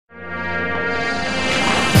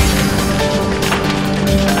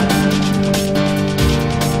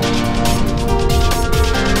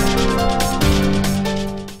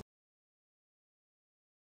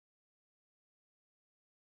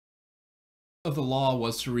Of the law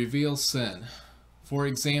was to reveal sin. For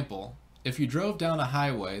example, if you drove down a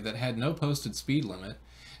highway that had no posted speed limit,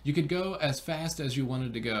 you could go as fast as you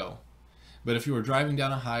wanted to go. But if you were driving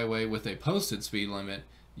down a highway with a posted speed limit,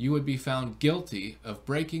 you would be found guilty of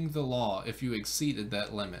breaking the law if you exceeded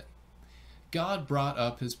that limit. God brought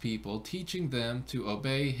up his people, teaching them to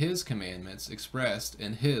obey his commandments expressed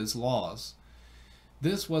in his laws.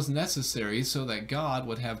 This was necessary so that God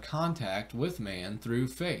would have contact with man through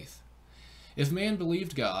faith. If man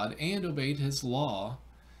believed God and obeyed his law,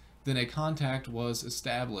 then a contact was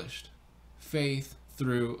established. Faith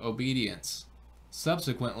through obedience.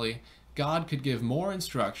 Subsequently, God could give more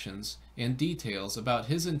instructions and details about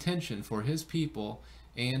his intention for his people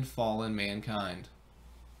and fallen mankind.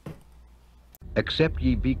 Except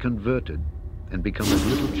ye be converted and become as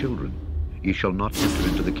little children, ye shall not enter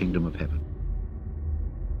into the kingdom of heaven.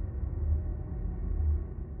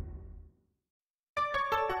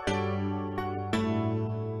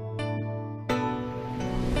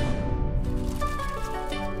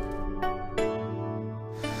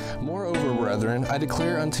 Moreover, brethren, I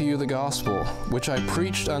declare unto you the gospel, which I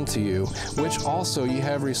preached unto you, which also ye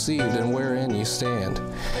have received, and wherein ye stand,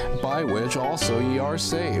 by which also ye are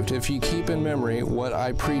saved, if ye keep in memory what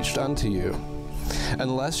I preached unto you,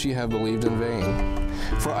 unless ye have believed in vain.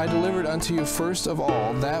 For I delivered unto you first of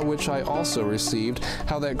all that which I also received,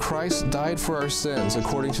 how that Christ died for our sins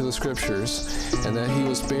according to the Scriptures, and that he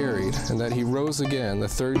was buried, and that he rose again the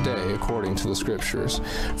third day according to the Scriptures.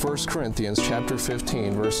 1 Corinthians chapter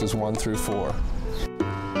 15, verses 1 through 4.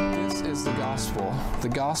 This is the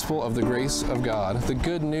gospel of the grace of God, the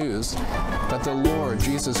good news that the Lord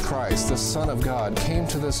Jesus Christ, the Son of God, came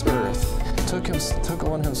to this earth, took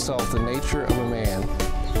on himself the nature of a man.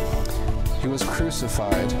 He was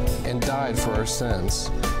crucified and died for our sins,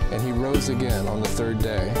 and he rose again on the third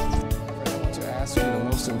day. I want to ask you the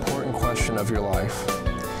most important question of your life.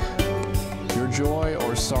 Your joy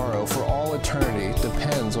or sorrow for all eternity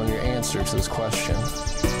depends on your answer to this question.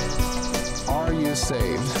 Are you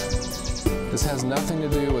saved? This has nothing to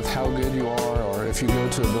do with how good you are or if you go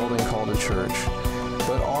to a building called a church,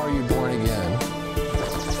 but are you born again?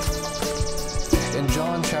 In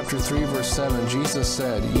John chapter 3, verse 7, Jesus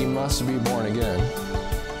said, "Ye must be born again."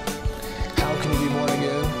 How can you be born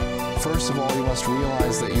again? First of all, you must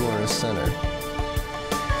realize that you are a sinner.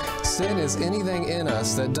 Sin is anything in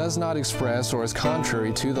us that does not express or is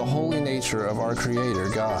contrary to the holy nature of our Creator,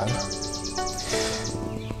 God.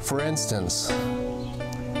 For instance,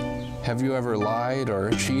 have you ever lied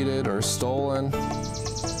or cheated or stolen?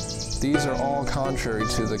 These are all contrary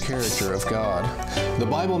to the character of God. The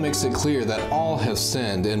Bible makes it clear that all have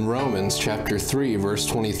sinned in Romans chapter 3, verse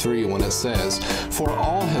 23, when it says, "For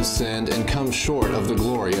all have sinned and come short of the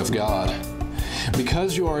glory of God."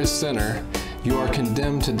 Because you are a sinner, you are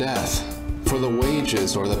condemned to death. For the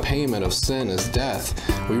wages or the payment of sin is death.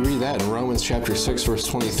 We read that in Romans chapter 6, verse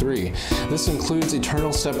 23. This includes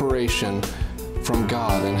eternal separation from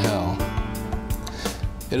God in hell.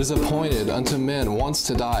 It is appointed unto men once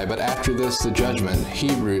to die, but after this the judgment.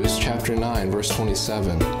 Hebrews chapter 9, verse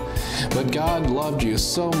 27. But God loved you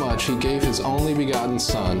so much, he gave his only begotten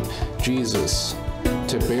Son, Jesus,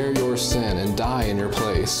 to bear your sin and die in your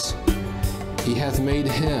place. He hath made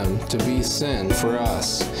him to be sin for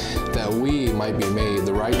us, that we might be made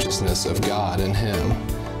the righteousness of God in him.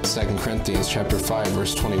 2 Corinthians chapter 5,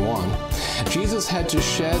 verse 21. Jesus had to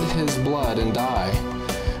shed his blood and die.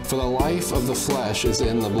 For the life of the flesh is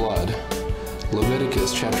in the blood.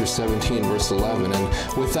 Leviticus chapter 17, verse 11, and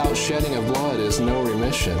without shedding of blood is no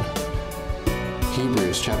remission.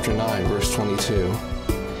 Hebrews chapter 9, verse 22.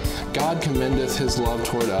 God commendeth his love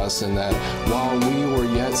toward us in that while we were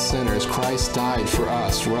yet sinners, Christ died for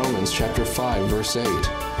us. Romans chapter 5, verse 8.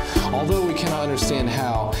 Although we cannot understand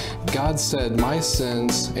how, God said, "My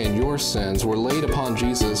sins and your sins were laid upon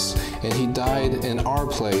Jesus, and he died in our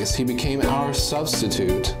place. He became our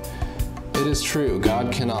substitute." It is true,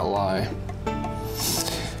 God cannot lie.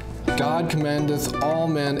 God commandeth all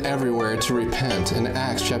men everywhere to repent in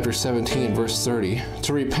Acts chapter 17, verse 30.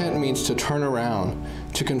 To repent means to turn around,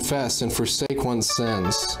 to confess and forsake one's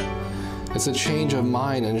sins. It's a change of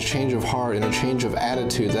mind and a change of heart and a change of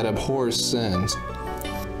attitude that abhors sins.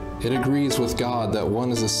 It agrees with God that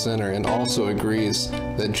one is a sinner and also agrees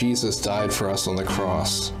that Jesus died for us on the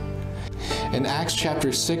cross. In Acts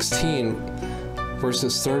chapter 16,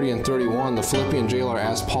 verses 30 and 31, the Philippian jailer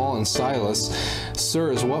asked Paul and Silas,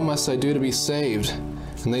 "Sirs, what must I do to be saved?"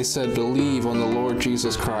 And they said, "Believe on the Lord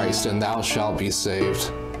Jesus Christ, and thou shalt be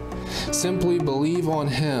saved." Simply believe on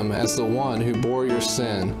him as the one who bore your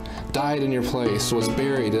sin, died in your place, was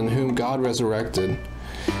buried, and whom God resurrected.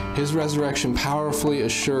 His resurrection powerfully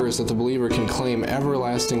assures that the believer can claim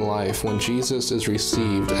everlasting life when Jesus is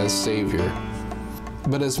received as Savior.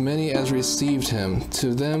 But as many as received him,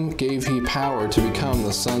 to them gave he power to become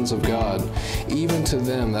the sons of God, even to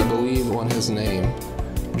them that believe on his name.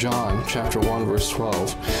 John chapter 1 verse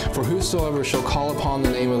 12. For whosoever shall call upon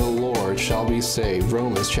the name of the Lord shall be saved.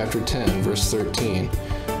 Romans chapter 10 verse 13.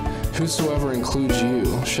 Whosoever includes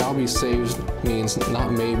you shall be saved means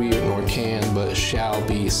not maybe nor can, but shall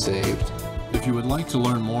be saved. If you would like to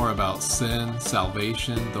learn more about sin,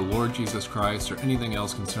 salvation, the Lord Jesus Christ, or anything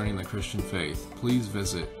else concerning the Christian faith, please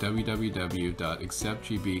visit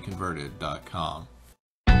www.acceptybeconverted.com.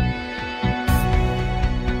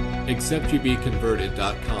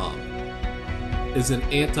 AcceptYouBeConverted.com is an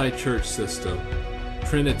anti-church system,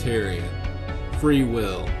 Trinitarian, free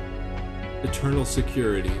will, eternal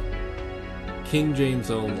security, King James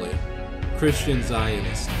only, Christian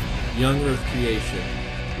Zionist, Young Earth Creation,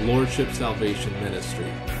 Lordship Salvation Ministry,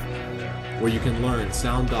 where you can learn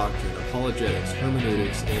sound doctrine, apologetics,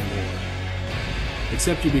 hermeneutics, and more.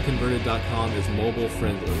 AcceptYouBeConverted.com is mobile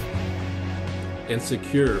friendly and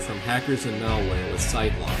secure from hackers and malware with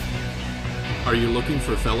Sightline. Are you looking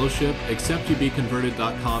for fellowship?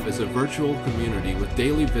 AcceptYouBeConverted.com is a virtual community with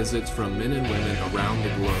daily visits from men and women around the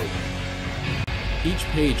globe. Each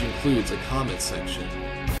page includes a comment section.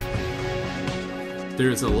 There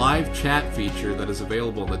is a live chat feature that is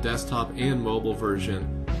available on the desktop and mobile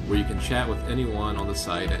version where you can chat with anyone on the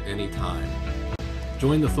site at any time.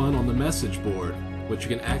 Join the fun on the message board, which you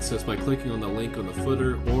can access by clicking on the link on the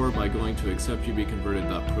footer or by going to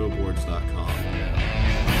acceptyoubeconverted.proboards.com.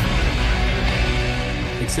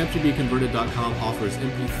 AcceptYouBeConverted.com offers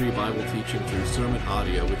MP3 Bible teaching through Sermon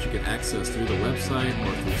Audio, which you can access through the website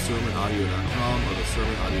or through sermonaudio.com or the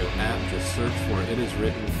Sermon Audio app. Just search for It Is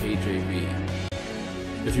Written KJV.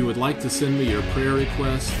 If you would like to send me your prayer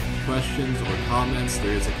requests, questions, or comments,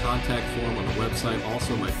 there is a contact form on the website,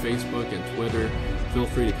 also my Facebook and Twitter. Feel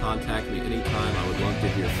free to contact me anytime. I would love to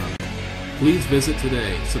hear from you. Please visit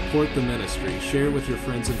today, support the ministry, share with your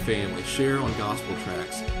friends and family, share on gospel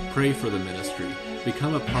tracts, pray for the ministry,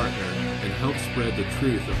 become a partner, and help spread the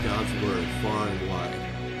truth of God's Word far and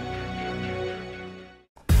wide.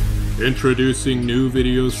 Introducing new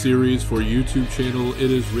video series for YouTube channel It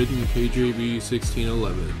Is Written KJV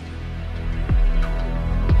 1611.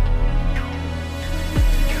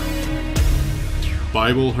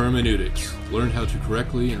 Bible hermeneutics. Learn how to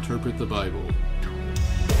correctly interpret the Bible.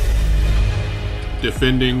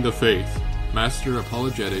 Defending the faith. Master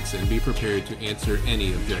apologetics and be prepared to answer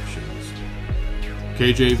any objections.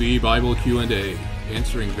 KJV Bible Q&A.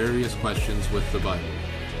 Answering various questions with the Bible.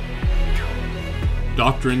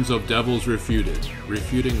 Doctrines of devils refuted,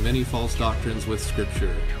 refuting many false doctrines with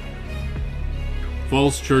Scripture.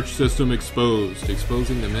 False church system exposed,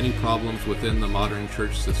 exposing the many problems within the modern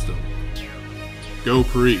church system. Go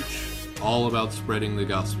preach, all about spreading the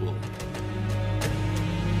gospel.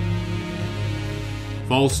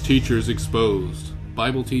 False teachers exposed,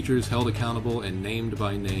 Bible teachers held accountable and named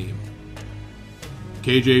by name.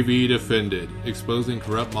 KJV defended, exposing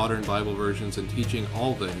corrupt modern Bible versions and teaching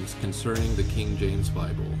all things concerning the King James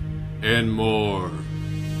Bible, and more.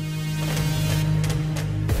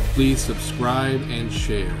 Please subscribe and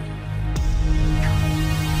share.